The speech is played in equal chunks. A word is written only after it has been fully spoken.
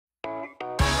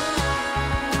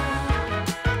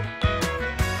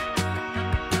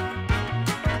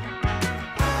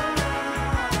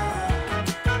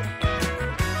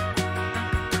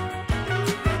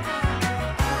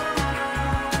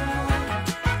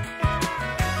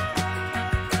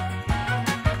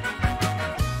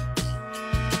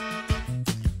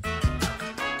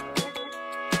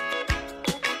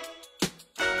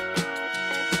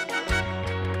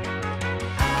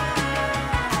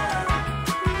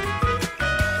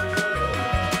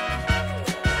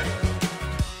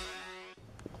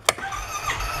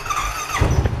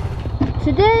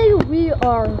Today we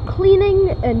are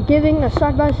cleaning and giving a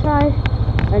side-by-side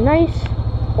a nice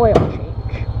oil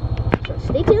change. So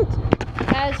stay tuned.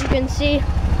 As you can see,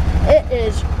 it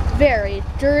is very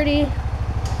dirty.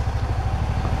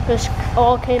 This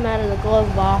all came out of the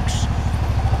glove box.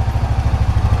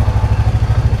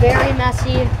 Very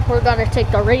messy. We're gonna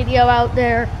take the radio out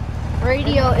there.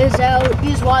 Radio is out.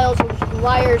 These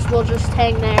wires will just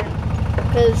hang there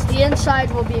because the inside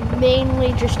will be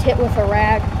mainly just hit with a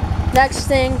rag. Next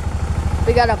thing,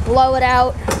 we gotta blow it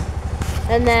out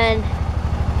and then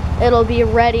it'll be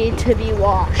ready to be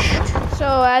washed.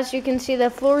 So as you can see, the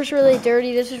floor is really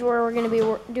dirty. This is where we're gonna be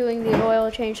doing the oil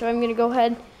change. So I'm gonna go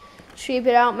ahead, sweep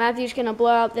it out. Matthew's gonna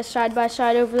blow out this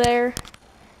side-by-side over there,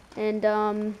 and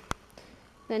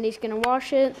then he's gonna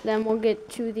wash it. Then we'll get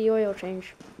to the oil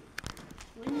change.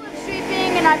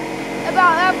 Sweeping, and I'm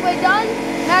about halfway done.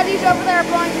 Matthew's over there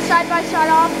blowing the side-by-side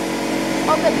off.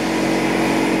 Open.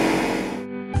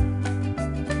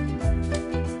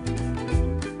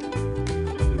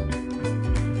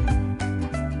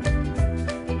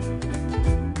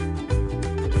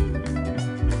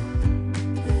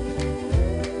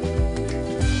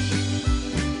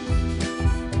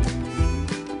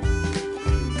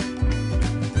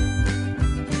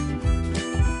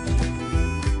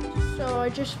 I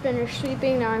just finished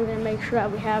sweeping. Now I'm going to make sure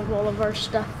that we have all of our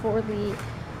stuff for the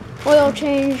oil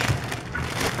change,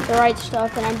 the right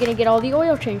stuff, and I'm going to get all the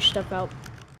oil change stuff out.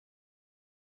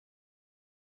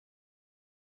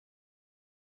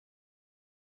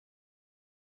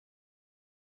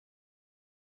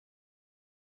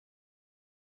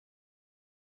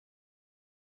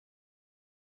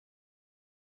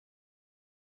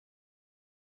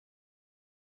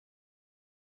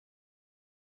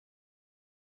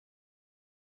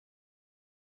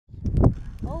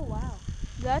 Oh wow,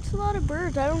 that's a lot of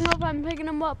birds. I don't know if I'm picking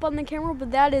them up on the camera,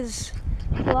 but that is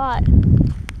a lot.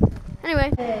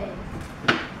 Anyway. Hey.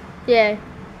 Yeah.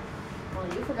 Well,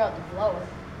 you forgot the blower.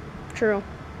 True.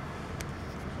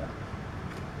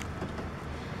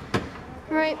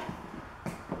 Alright.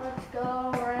 Let's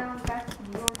go around back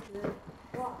to the orchard.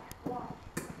 Walk.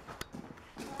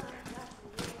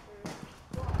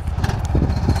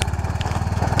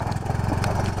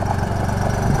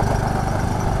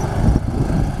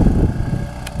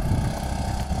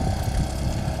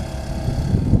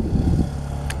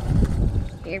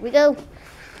 Here we go.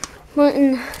 We're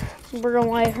gonna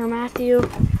wait for Matthew,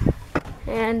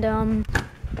 and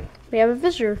we have a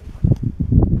visitor.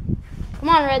 Come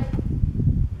on, Red.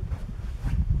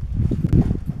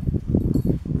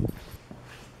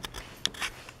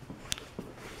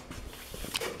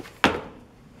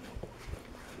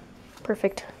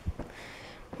 Perfect.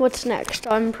 What's next?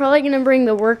 I'm probably gonna bring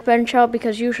the workbench out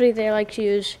because usually they like to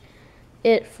use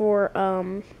it for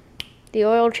the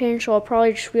oil change, so I'll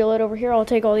probably just wheel it over here. I'll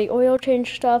take all the oil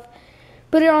change stuff,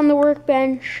 put it on the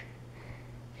workbench,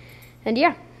 and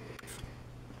yeah.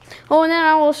 Oh, and then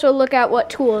I'll also look at what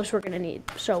tools we're gonna need.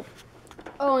 So,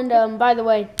 oh, and by the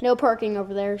way, no parking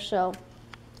over there, so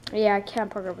yeah, I can't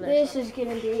park over there. This is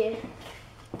gonna be a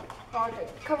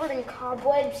project covered in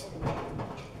cobwebs.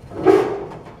 I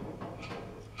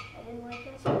didn't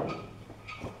like this.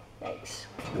 Thanks.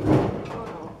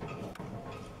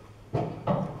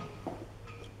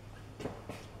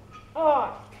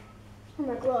 Oh,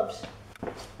 my gloves.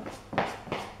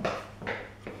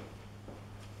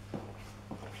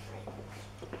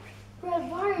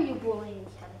 Red, why are you bullying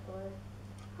Caterpillar?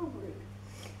 How rude.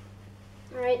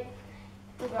 Alright,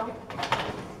 here we go.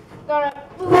 Gotta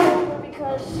move it over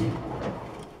because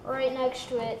right next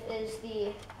to it is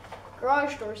the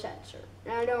garage door sensor.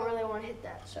 And I don't really want to hit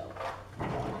that, so.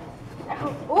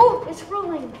 Oh, it's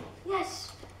rolling.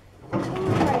 Yes, it's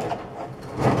rolling right.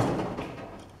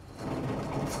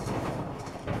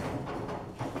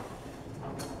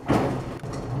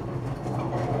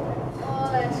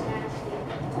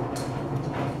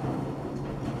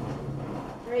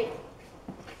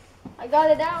 I got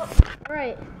it out.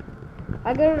 Alright.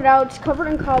 I got it out. It's covered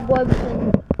in cobwebs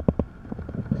and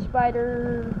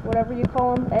spider, whatever you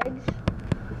call them, eggs.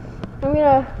 I'm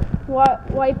gonna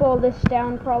wipe all this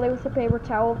down probably with a paper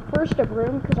towel. First a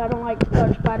broom because I don't like to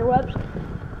touch spider webs.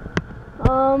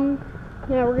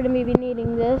 Yeah, we're gonna be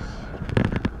needing this.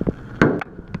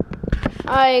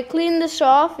 I cleaned this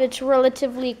off. It's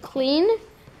relatively clean.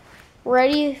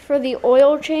 Ready for the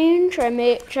oil change.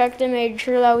 I checked and made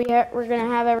sure that we're going to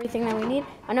have everything that we need.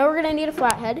 I know we're going to need a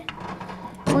flathead.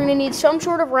 We're going to need some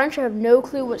sort of wrench. I have no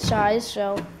clue what size,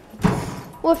 so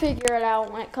we'll figure it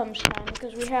out when it comes time.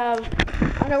 Because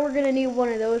I know we're going to need one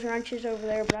of those wrenches over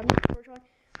there, but I'm not sure which one.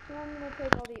 So I'm going to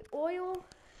take all the oil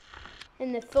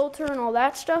and the filter and all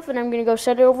that stuff, and I'm gonna go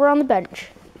set it over on the bench.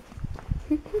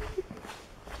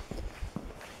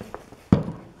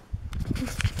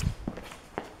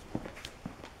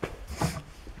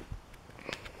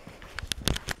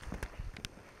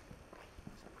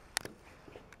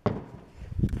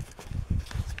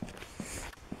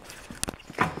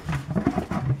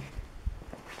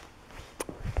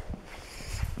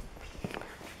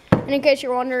 And in case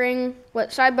you're wondering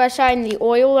what side-by-side and the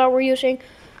oil that we're using,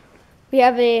 we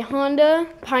have a Honda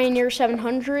Pioneer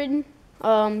 700,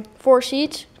 4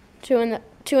 seats, two in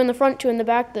the front, 2 in the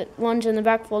back. The ones in the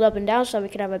back fold up and down so we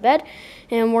can have a bed.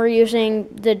 And we're using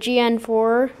the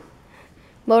GN4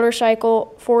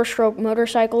 motorcycle, 4-stroke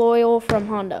motorcycle oil from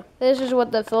Honda. This is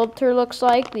what the filter looks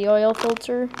like, the oil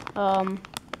filter.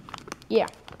 Yeah.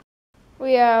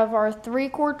 We have our 3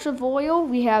 quarts of oil.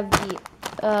 We have the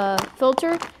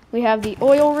filter. We have the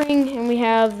oil ring, and we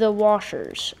have the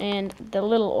washers and the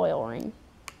little oil ring.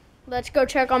 Let's go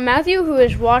check on Matthew, who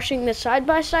is washing the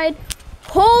side-by-side.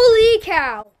 Holy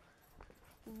cow!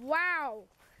 Wow!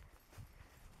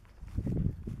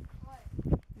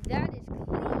 That is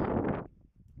clean.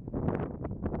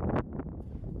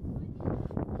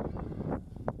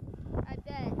 I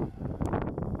bet.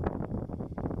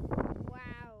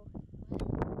 Wow.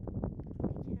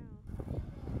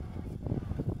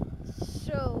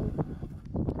 So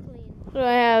clean. So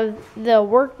I have the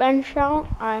workbench out.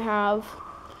 I have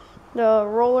the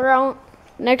roller out.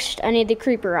 Next, I need the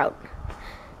creeper out.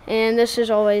 And this is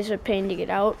always a pain to get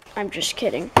out. I'm just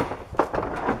kidding.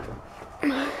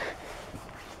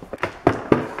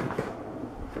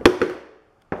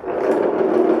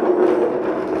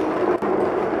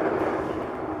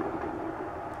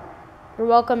 You're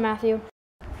welcome, Matthew.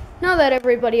 Now that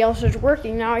everybody else is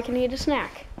working, now I can eat a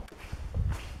snack.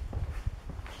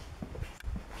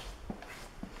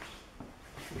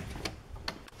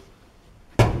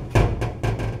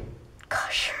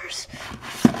 Gushers.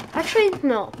 Actually,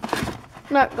 no.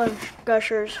 Not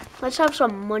gushers. Let's have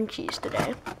some munchies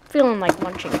today. Feeling like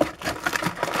munching.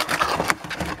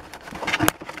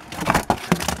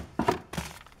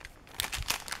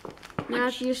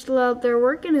 Matthew's still out there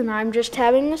working, and I'm just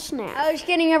having a snack. I was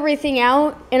getting everything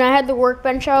out, and I had the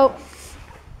workbench out,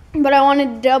 but I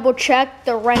wanted to double check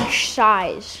the wrench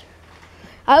size.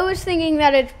 I was thinking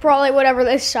that it's probably whatever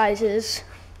this size is.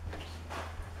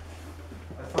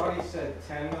 I thought he said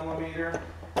 10 millimeter.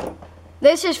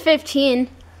 This is 15.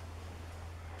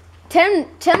 10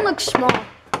 looks small.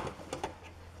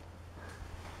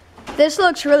 This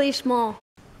looks really small.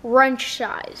 Wrench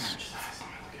size.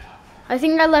 I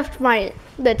think I left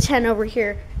the 10 over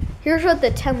here. Here's what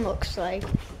the 10 looks like.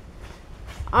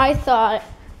 I thought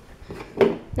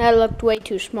that looked way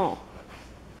too small.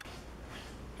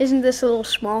 Isn't this a little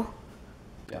small?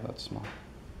 Yeah, that's small.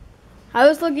 I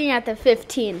was looking at the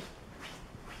 15.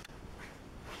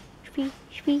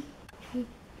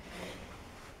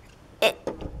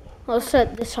 I'll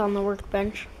set this on the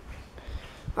workbench.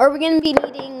 Are we going to be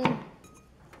needing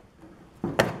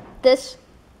this?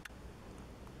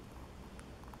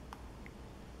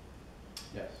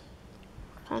 Yes.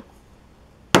 Okay.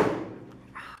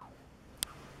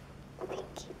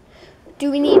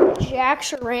 Do we need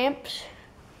jacks or ramps?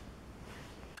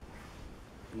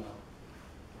 No.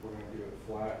 We're going to do it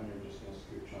flat and you're just going to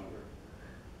scooch under.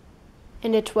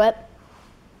 And it's wet?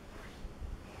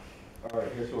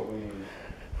 Alright, here's what we need.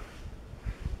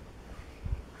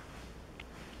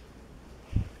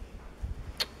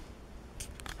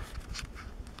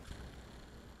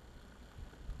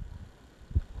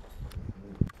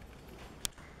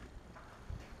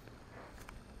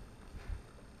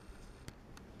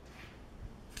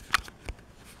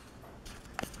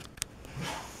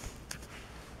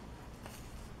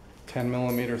 $10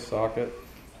 millimeter socket.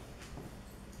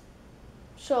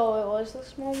 So it was the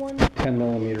small one? 10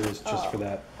 millimeter is just for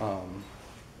that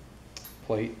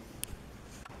plate.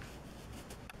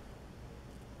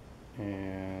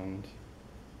 And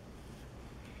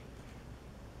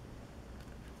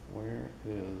where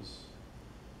is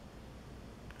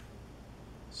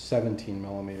 17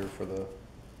 millimeter for the...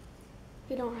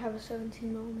 We don't have a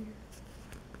 17 millimeter.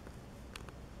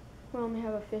 We only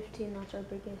have a 15, that's our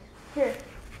biggest. Here,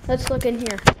 let's look in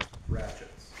here.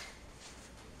 ratchets.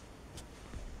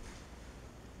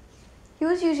 He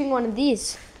was using one of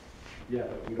these. Yeah,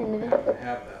 but we don't happen to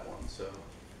have that one, so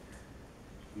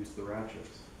use the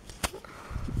ratchets.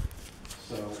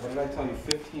 So what did I tell you,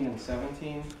 15 and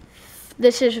 17?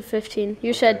 This is a 15.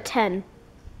 You said 10.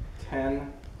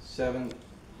 10, 7,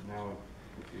 now I'm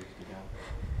confused again.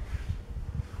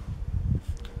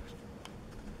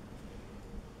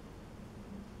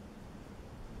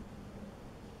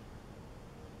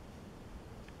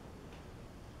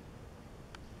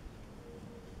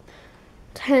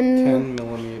 10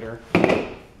 millimeter,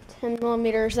 10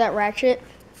 millimeters, that ratchet.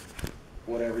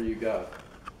 whatever you got.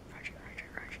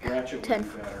 Ratchet would 10. be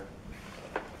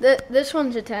better. This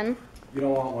one's a 10. You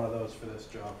don't want one of those for this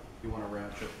job. You want a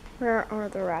ratchet. Where are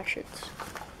the ratchets?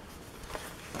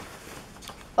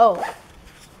 Oh.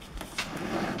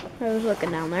 I was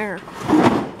looking down there.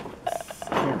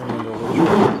 Can't remember which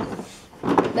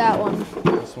one. That one.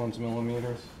 This one's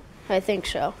millimeters. I think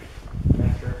so.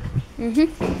 Measure.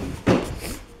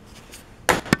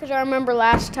 Because I remember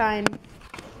last time,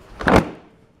 in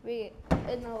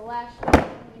the last one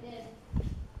we did.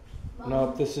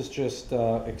 Nope, this is just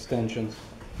extensions.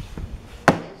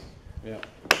 Yeah.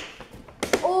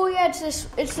 Oh yeah, it's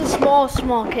the small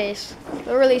case.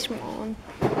 The really small one.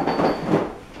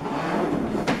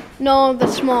 No, the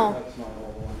small. That's not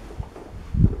all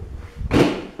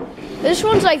one. This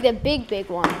one's like the big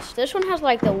ones. This one has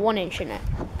like the 1 inch in it.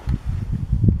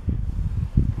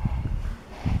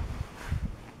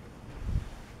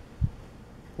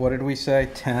 What did we say?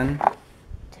 10? 10.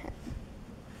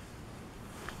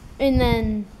 And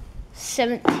then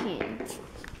 17.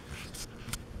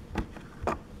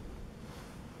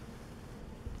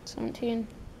 17.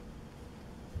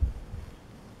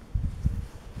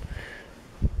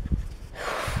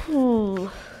 Ooh.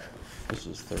 This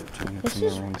is 13. It's This in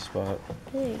is- the wrong spot.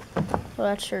 Okay. Well,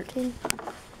 that's 13.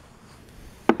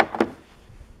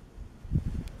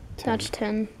 10. That's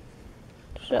 10.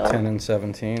 So, 10 and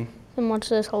 17. then what's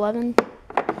this, 11?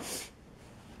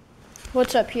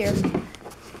 What's up here?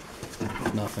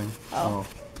 Nothing. Oh.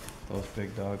 Those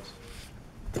big dogs.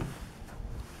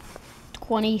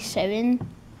 27.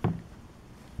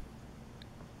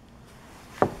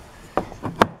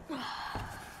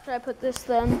 Should I put this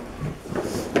then?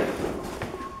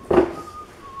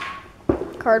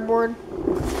 Cardboard.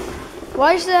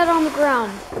 Why is that on the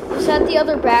ground? Is that the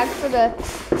other bag for the...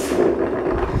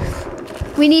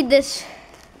 We need this.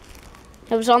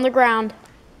 It was on the ground.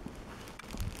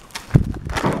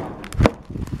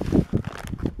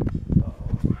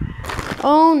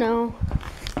 Oh no.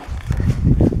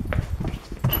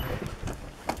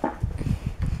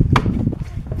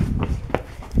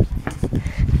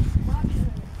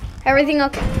 Everything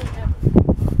okay?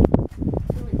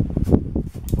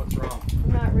 What's wrong?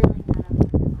 I'm not reeling that up.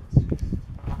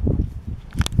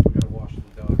 We gotta wash the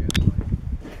dog anyway.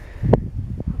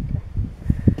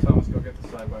 Thomas, go get the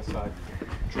side-by-side.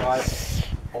 Drive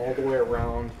all the way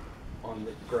around on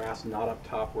the grass, not up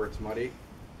top where it's muddy.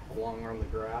 Along around the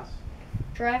grass.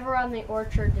 Drive around the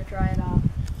orchard to dry it off.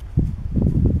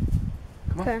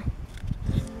 Come on. Okay.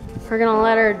 We're gonna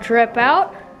let her drip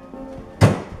out,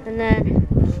 and then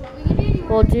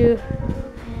we'll do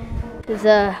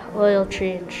the oil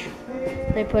change.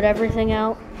 They put everything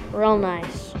out real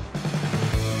nice.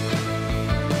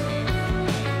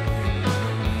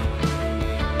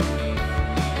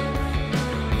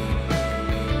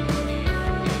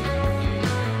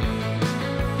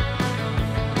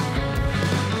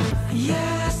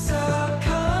 Yes, I'll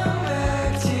come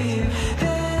back to you,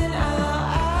 then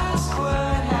I'll ask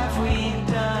what have we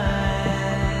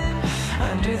done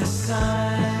under the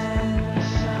sun.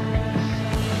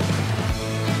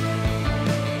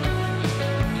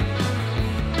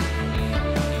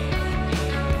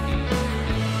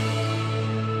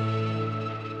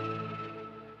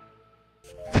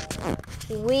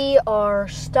 We are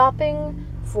stopping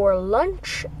for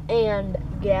lunch and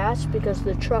gas because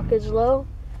the truck is low.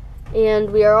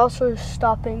 And we are also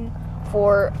stopping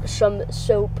for some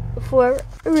soap for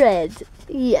Red.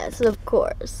 Yes, of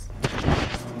course.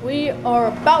 We are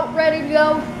about ready to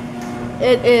go.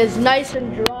 It is nice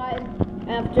and dry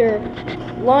after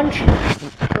lunch,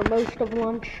 or most of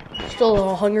lunch. Still a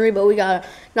little hungry, but we gotta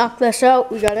knock this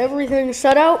out. We got everything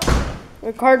set out.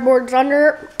 The cardboard's under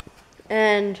it.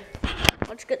 And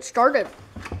let's get started.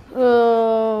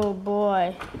 Oh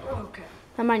boy. Okay.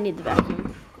 I might need the vacuum.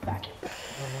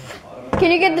 Can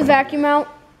you get the vacuum out?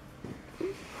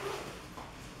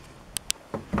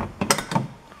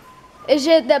 Is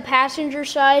it the passenger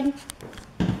side?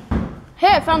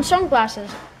 Hey, I found sunglasses.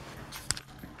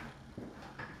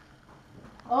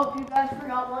 Oh, you guys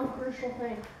forgot one crucial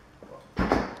thing.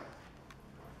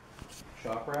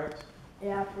 Shop racks?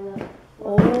 Yeah, for that.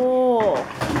 Oh.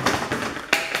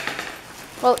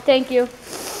 Well, thank you.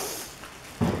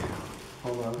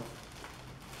 Hold on.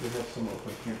 We have some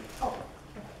open here.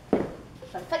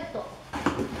 Perfecto.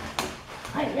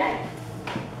 Ay, ay.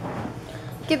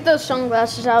 Get those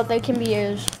sunglasses out, they can be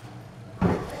used.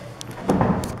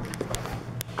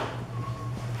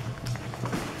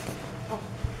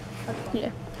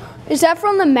 Yeah. Is that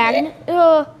from the magnet?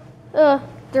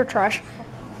 They're trash.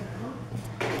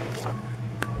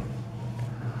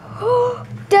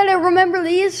 remember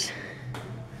these?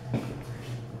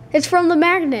 It's from the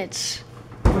magnets.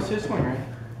 What's this one, right?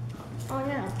 Oh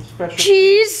yeah. Special.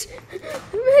 Cheese!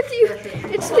 Matthew,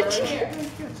 it's the cheese.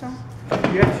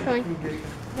 Yes. Fine.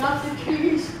 Not the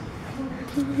keys.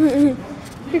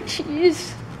 The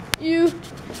cheese. You.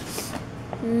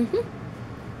 Mm-hmm.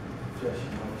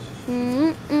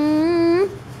 Mm-hmm.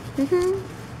 Mm-hmm.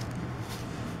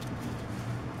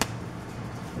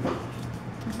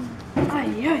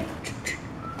 Ay, ay.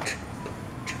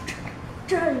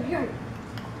 Ay, ay.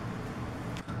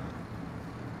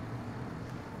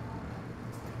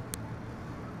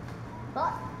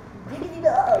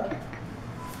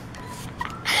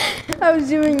 I was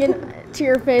zooming in to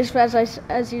your face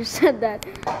as you said that.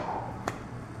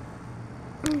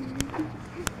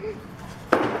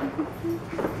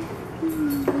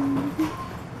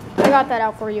 I got that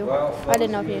out for you. Well, I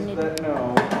didn't know if you needed it.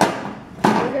 No.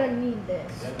 We're gonna need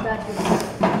this. That's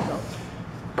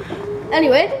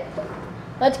Anyway,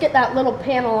 let's get that little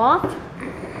panel off.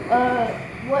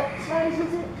 what size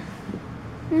is it?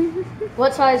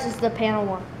 What size is the panel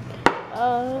one?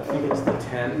 I think it's the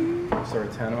 10. Is there a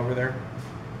 10 over there?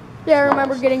 Yeah, I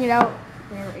remember getting it out.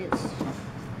 There it is.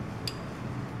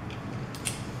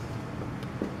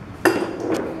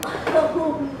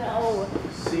 Oh no.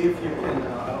 See if you can,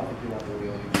 I don't think you want the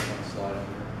wheel, you just want to slide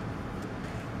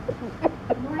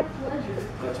under. My pleasure.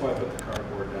 That's why I put the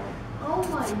cardboard down. Oh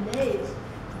my days.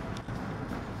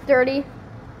 Dirty.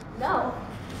 No.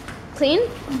 Clean?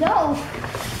 No.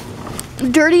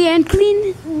 Dirty and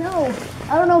clean? No.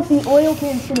 I don't know if the oil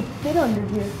can's gonna fit under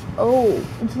here. Oh.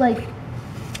 It's like,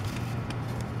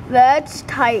 That's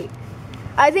tight.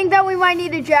 I think that we might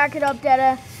need to jack it up,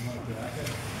 Dada.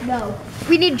 no.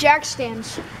 We need jack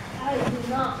stands. I do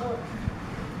not want.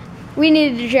 We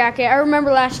needed to jack it. I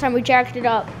remember last time we jacked it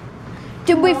up.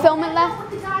 Did we film it last?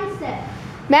 That's what the guy said.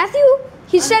 Matthew?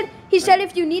 He said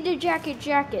if you need to jack it,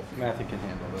 jack it. Matthew can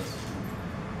handle this.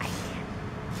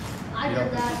 I You did don't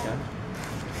think that. you can?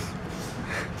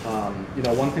 You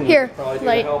know, one thing Here, we could probably do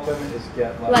light. to help him is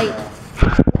get like, Light.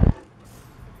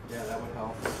 yeah, that would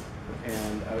help.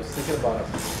 And I was thinking about a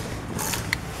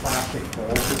plastic bowl,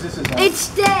 because this is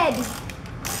It's dead.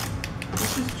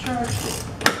 this is charged.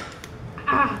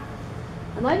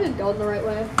 Am I even going the right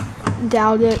way?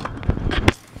 Doubt it.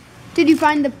 Did you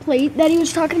find the plate that he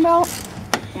was talking about?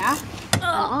 Yeah.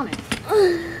 On it.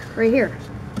 Right here.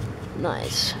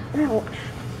 Nice.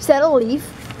 Is that a leaf?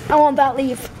 I want that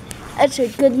leaf. That's a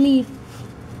good leaf.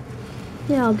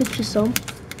 Yeah, I'll get you some.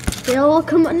 They all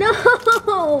come. No!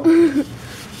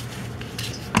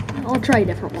 I'll try a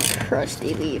different one.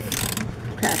 Crusty leaf.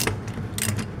 Okay.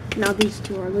 Now these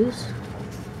two are loose.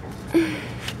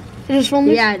 This one?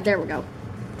 Yeah, there we go.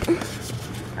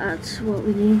 That's what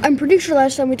we need. I'm pretty sure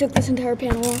last time we took this entire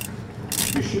panel off.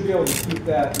 You should be able to keep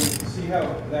that. You see how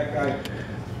that guy?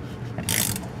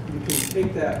 You can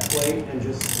take that plate and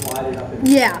just slide it up inside.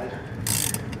 Yeah.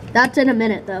 That's in a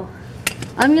minute though.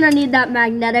 I'm gonna need that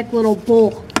magnetic little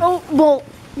bowl. Oh, bowl.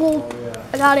 Oh yeah.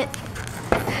 I got it.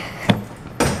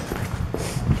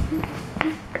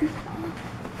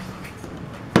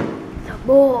 The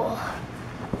bowl.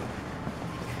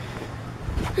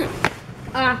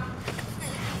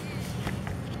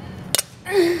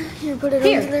 Here, put it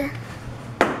over there.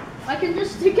 I can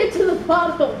just stick it to the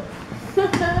bottom.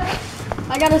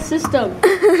 I got a system.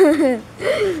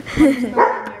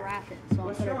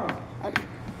 What's wrong?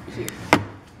 Here.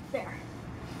 There.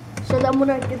 So then when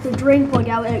I get the drain plug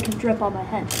out, it can drip on my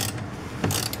head.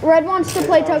 Red wants to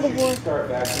play tug of war. Start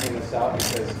vacuuming this out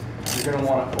because you're going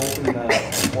to want to open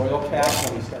the oil cap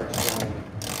when you start spraying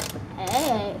it.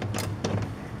 Hey.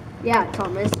 Yeah,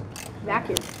 Thomas.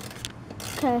 Vacuum.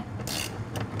 Okay.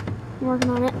 I'm working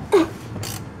on it.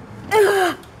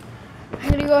 I'm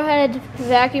gonna go ahead and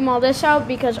vacuum all this out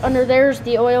because under there's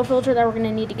the oil filter that we're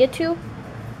gonna need to get to.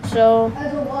 So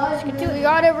As a wise we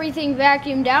got everything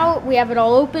vacuumed out. We have it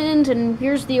all opened, and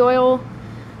here's the oil.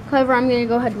 However, I'm gonna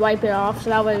go ahead and wipe it off so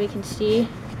that way we can see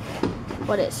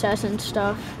what it says and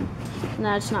stuff, and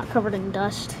that it's not covered in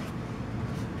dust.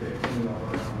 Okay, clean all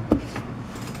around.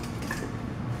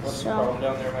 What's the So- problem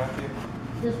down there, Matthew?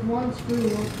 this one screw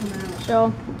won't come out.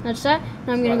 So that's that.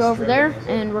 Now I'm gonna go over there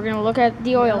and we're gonna look at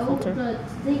the oil No, filter. The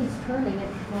thing's turning it.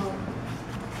 Well,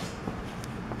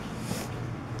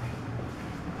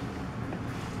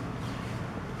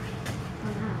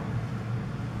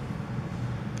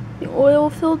 The oil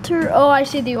filter. Oh, I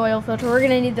see the oil filter. We're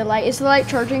gonna need the light. Is the light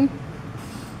charging?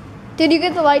 Did you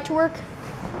get the light to work?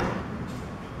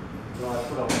 No, I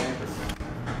put a lantern.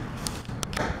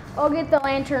 I'll get the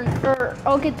lantern, or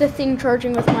I'll get the thing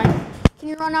charging with mine. Can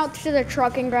you run out to the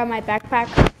truck and grab my backpack,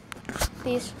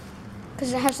 please?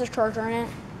 Because it has the charger in it.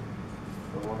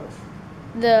 For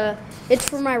what? It's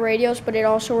for my radios, but it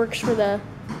also works for the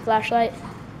flashlight.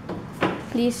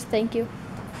 Please, thank you.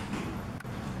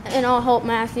 And I'll help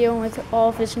Matthew with all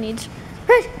of his needs.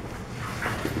 Red!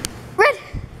 Red!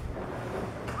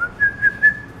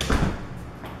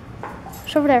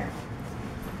 It's over there.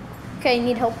 Okay,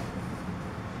 need help.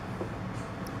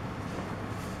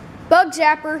 Bug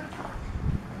zapper.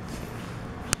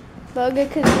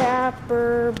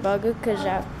 Bug-a-ka-zapper,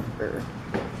 bug-a-ka-zapper.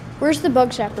 Where's the bug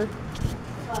zapper?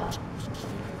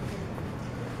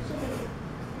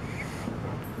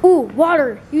 Ooh,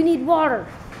 water. You need water.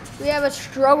 We have a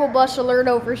struggle bus alert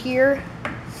over here.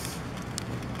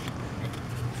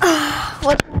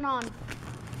 What's going on?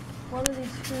 One of these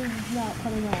screws is not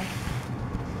coming off.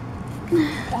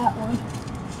 That one.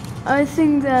 I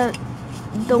think that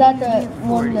Is that the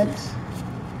one that's...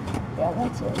 Yeah,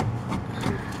 that's it.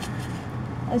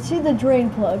 I see the drain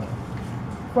plug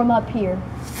from up here.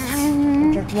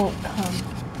 It just won't come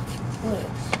loose.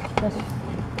 This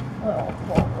little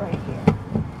bolt right here.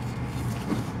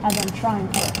 I've been trying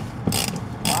for a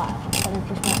while, but it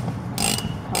just won't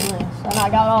come loose. And I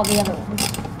got all the other ones.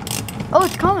 Oh,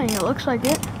 it's coming. It looks like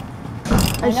it.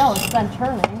 I know it's been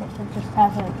turning. It just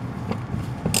hasn't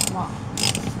come off.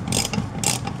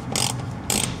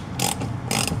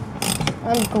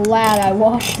 I'm glad I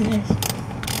washed this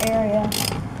area.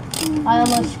 I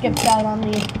almost skipped out on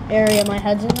the area my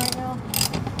head's in right now.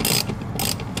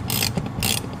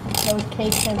 Those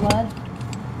cakes and lead.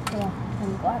 Yeah,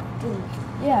 I'm glad it didn't.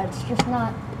 Yeah, it's just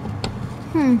not.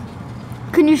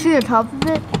 Can you see the top of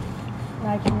it?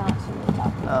 I cannot see the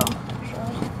top of it. Oh.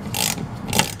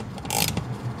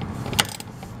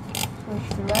 Switch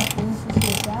directions to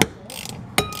see if that's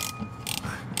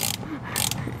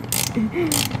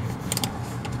it.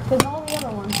 Because all the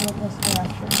other ones went this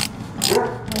direction.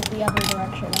 Went the other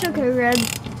direction. It's okay, Red.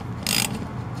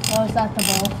 Oh, is that the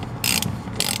bowl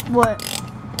What?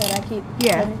 that I keep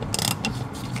Yeah. putting?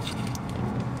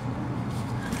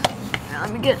 Now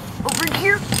let me get over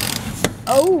here.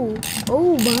 Oh.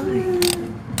 Oh, my.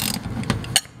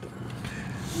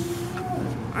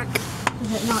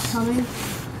 Is it not coming?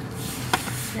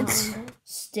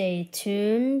 Stay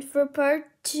tuned for part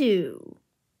 2.